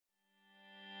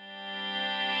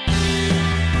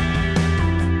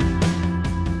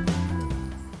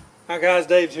Hi guys,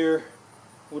 Dave's here.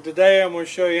 Well, today I'm going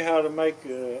to show you how to make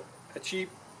a cheap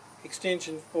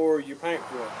extension for your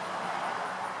paintbrush.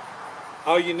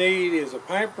 All you need is a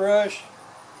paintbrush,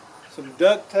 some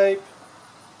duct tape,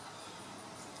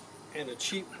 and a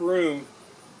cheap broom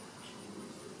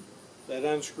that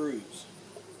unscrews.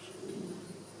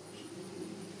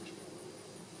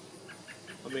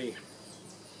 Let me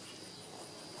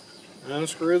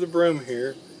unscrew the broom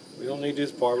here. We don't need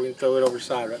this part, we can throw it over the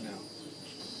side right now.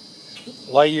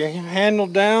 Lay your handle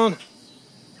down.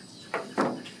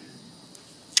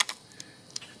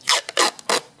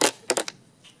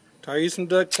 Tie you some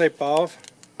duct tape off.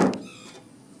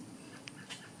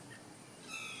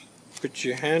 Put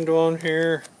your handle on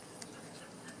here.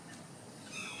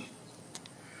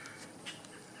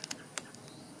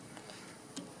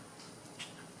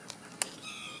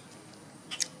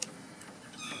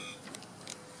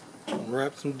 And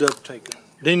wrap some duct tape.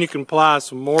 Then you can apply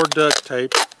some more duct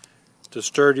tape to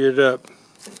sturdy it up.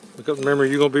 Because remember,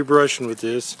 you're going to be brushing with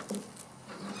this.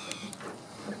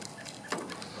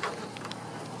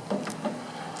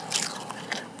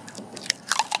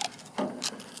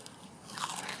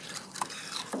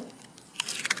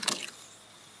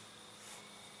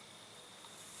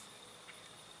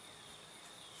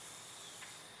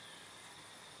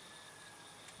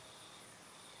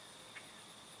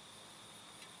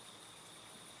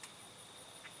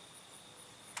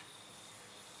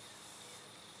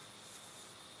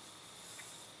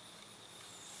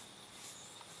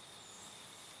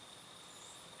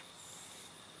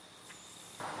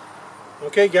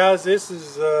 Okay guys, this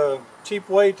is a cheap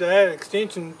way to add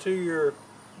extension to your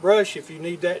brush if you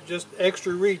need that just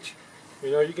extra reach.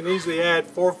 You know, you can easily add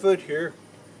 4 foot here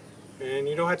and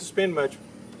you don't have to spend much.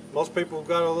 Most people have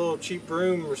got a little cheap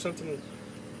broom or something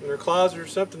in their closet or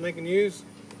something they can use.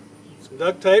 Some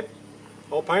duct tape,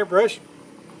 old paintbrush,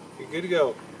 you're good to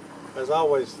go. As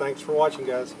always, thanks for watching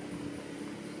guys.